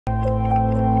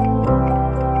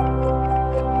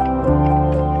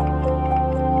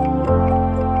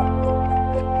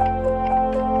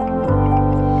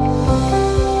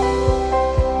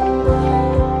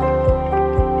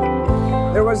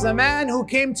was a man who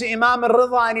came to Imam Ali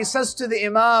Reza and he says to the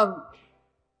Imam,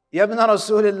 Ya ibn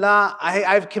Rasulullah,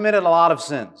 I've committed a lot of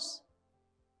sins.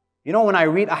 You know, when I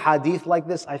read a hadith like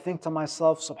this, I think to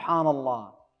myself,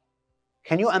 subhanallah,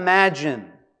 can you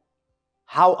imagine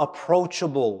how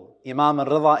approachable Imam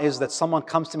Ali Reza is, that someone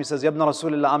comes to me and says, Ya ibn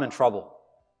Rasulullah, I'm in trouble.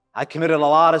 I committed a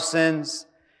lot of sins.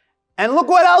 And look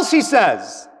what else he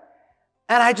says.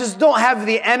 And I just don't have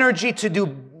the energy to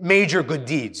do major good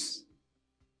deeds.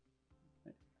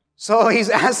 So he's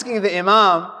asking the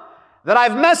Imam that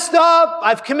I've messed up,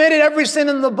 I've committed every sin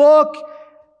in the book,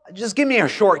 just give me a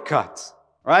shortcut,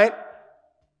 right?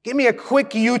 Give me a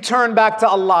quick U-turn back to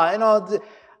Allah. You know,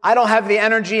 I don't have the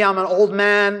energy, I'm an old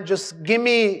man, just give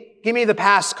me the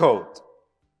passcode.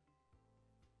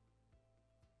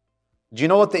 Do you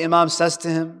know what the Imam says to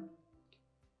him?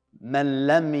 مَنْ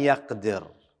لَمْ يَقْدِرْ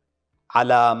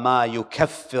عَلَى مَا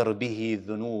يُكَفِّرْ بِهِ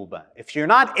ذُنُوبًا. If you're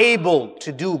not able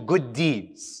to do good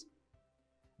deeds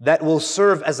that will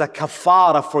serve as a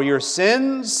kafara for your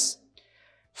sins,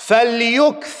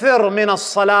 فَلْيُكْثِرْ مِنَ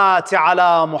الصَّلَاةِ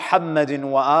عَلَى مُحَمَّدٍ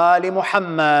وَآلِ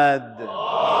مُحَمَّدٍ.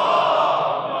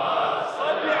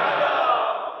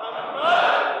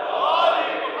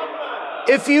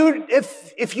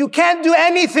 If you can't do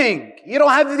anything, you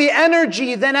don't have the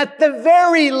energy, then at the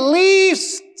very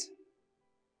least,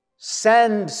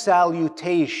 send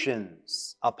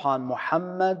salutations upon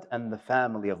Muhammad and the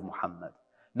family of Muhammad.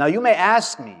 Now you may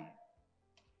ask me,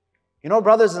 you know,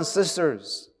 brothers and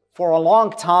sisters, for a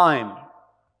long time,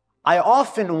 I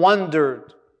often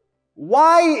wondered,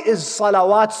 why is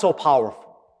salawat so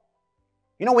powerful?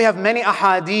 You know, we have many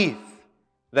ahadith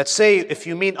that say if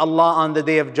you meet Allah on the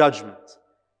Day of Judgment,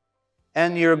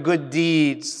 and your good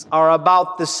deeds are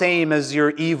about the same as your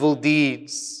evil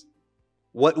deeds,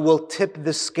 what will tip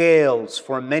the scales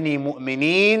for many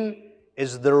mu'mineen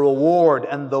is the reward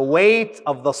and the weight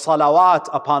of the salawat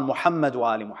upon Muhammad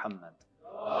wa ali Muhammad.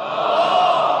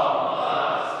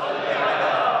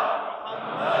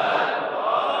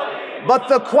 But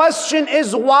the question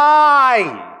is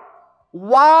why?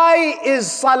 Why is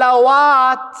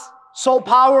salawat so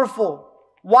powerful?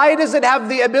 Why does it have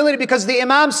the ability? Because the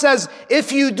Imam says,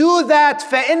 if you do that,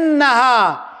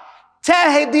 فَإِنَّهَا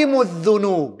تَهْدِمُ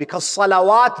الذُّنُوبِ. Because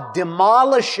salawat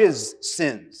demolishes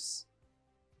sins.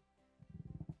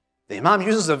 The Imam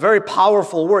uses a very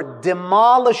powerful word,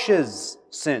 demolishes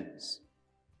sins.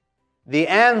 The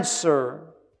answer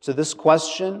to this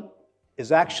question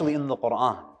is actually in the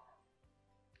Quran.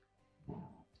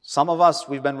 Some of us,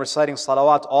 we've been reciting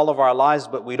salawat all of our lives,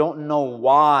 but we don't know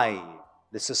why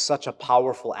this is such a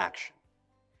powerful action.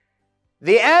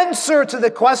 The answer to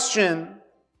the question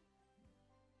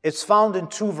is found in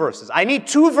two verses. I need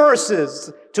two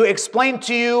verses to explain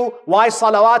to you why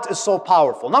salawat is so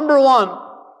powerful. Number one,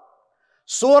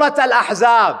 Surah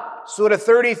Al-Ahzab, Surah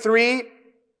 33,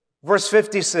 verse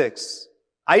 56.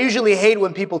 I usually hate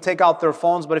when people take out their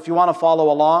phones, but if you want to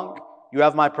follow along, you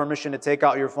have my permission to take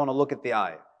out your phone and look at the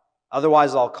ayah.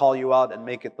 Otherwise, I'll call you out and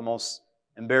make it the most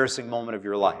embarrassing moment of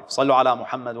your life. Sallu ala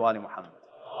Muhammad wa ali Muhammad.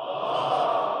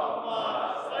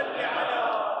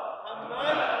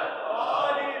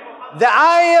 The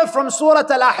ayah from Surah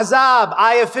Al-Ahzab,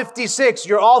 ayah 56,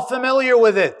 you're all familiar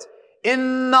with it.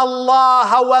 إِنَّ اللَّهَ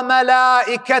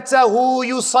وَمَلَائِكَتَهُ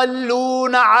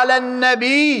يُصَلُّونَ عَلَى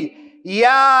النَّبِيِّ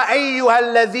يَا أَيُّهَا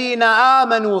الَّذِينَ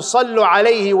آمَنُوا صَلُّوا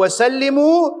عَلَيْهِ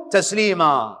وَسَلِّمُوا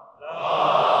تَسْلِيمًا.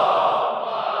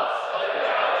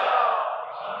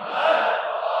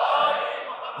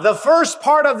 The first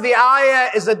part of the ayah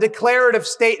is a declarative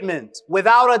statement.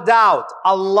 Without a doubt,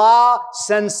 Allah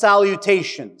sends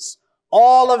salutations.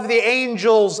 All of the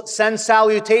angels send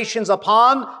salutations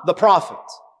upon the Prophet.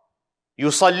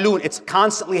 Yusallun, it's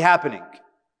constantly happening.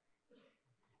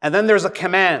 And then there's a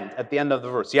command at the end of the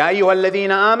verse. Ya ayyuhal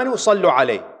ladhina amanu sallu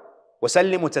alayhi wa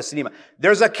sallimu taslima.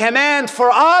 There's a command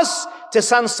for us to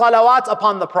send salawat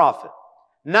upon the Prophet.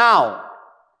 Now,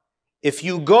 if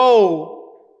you go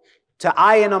to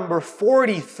ayah number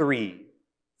 43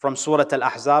 from Surah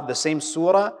Al-Ahzab, the same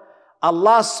surah,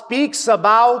 Allah speaks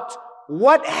about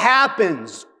what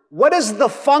happens. What is the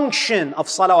function of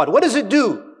salawat? What does it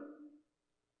do?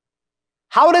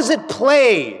 How does it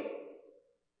play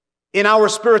in our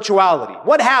spirituality?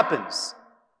 What happens?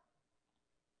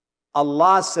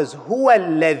 Allah says, هُوَ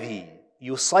الَّذِي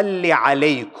يُصَلِّ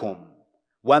عَلَيْكُمْ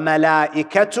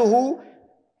وَمَلَائِكَتُهُ.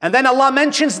 And then Allah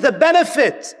mentions the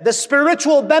benefit, the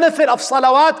spiritual benefit of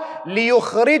salawat,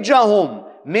 لِيُخْرِجَهُمْ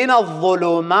مِنَ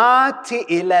الظُّلُمَاتِ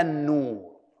إِلَى النُّورِ.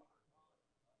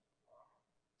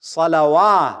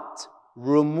 Salawat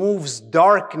removes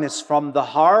darkness from the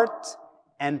heart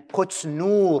and puts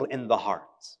nur in the heart.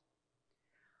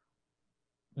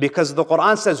 Because the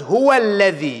Quran says, هُوَ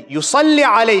الَّذِي يُصَلِّي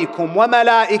عَلَيْكُمْ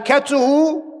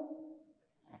وَمَلَائِكَتُهُ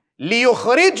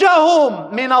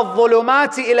لِيُخْرِجَهُمْ مِنَ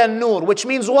الظُّلُمَاتِ إِلَى النُّورِ. Which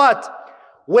means what?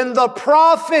 When the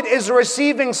Prophet is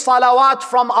receiving salawat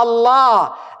from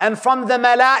Allah and from the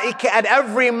malaika at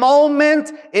every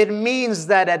moment, it means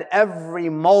that at every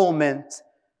moment,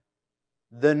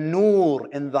 the nur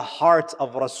in the heart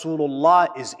of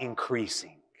Rasulullah is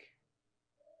increasing.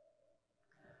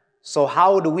 So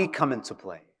how do we come into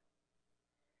play?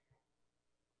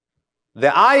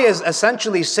 The ayah is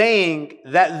essentially saying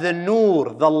that the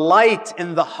nur, the light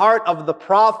in the heart of the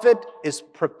Prophet is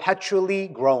perpetually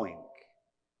growing.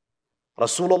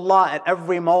 Rasulullah at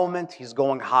every moment, he's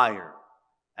going higher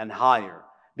and higher.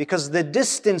 Because the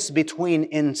distance between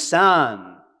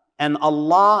insan and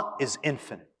Allah is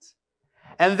infinite.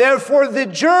 And therefore the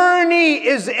journey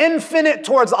is infinite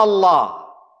towards Allah.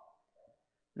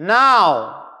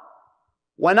 Now,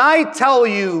 when I tell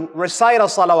you, recite a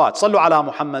salawat, sallu ala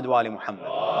Muhammad wa ali Muhammad.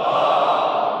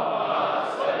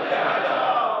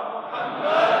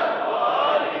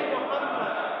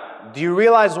 Do you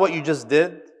realize what you just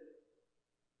did?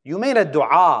 You made a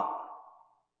dua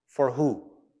for who?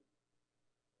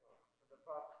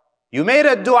 You made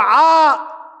a dua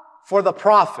for the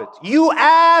Prophet. You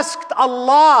asked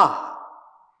Allah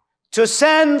to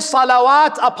send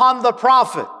salawat upon the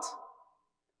Prophet.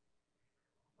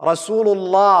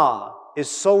 Rasulullah is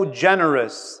so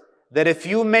generous that if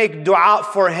you make dua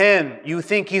for him, you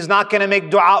think he's not going to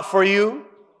make dua for you?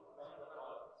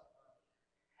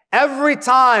 Every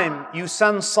time you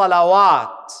send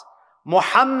salawat,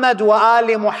 Muhammad wa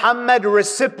ali Muhammad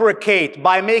reciprocate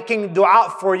by making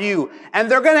dua for you. And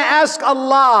they're going to ask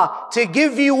Allah to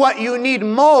give you what you need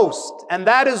most. And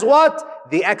that is what?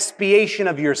 The expiation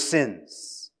of your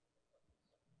sins.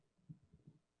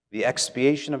 The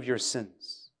expiation of your sins.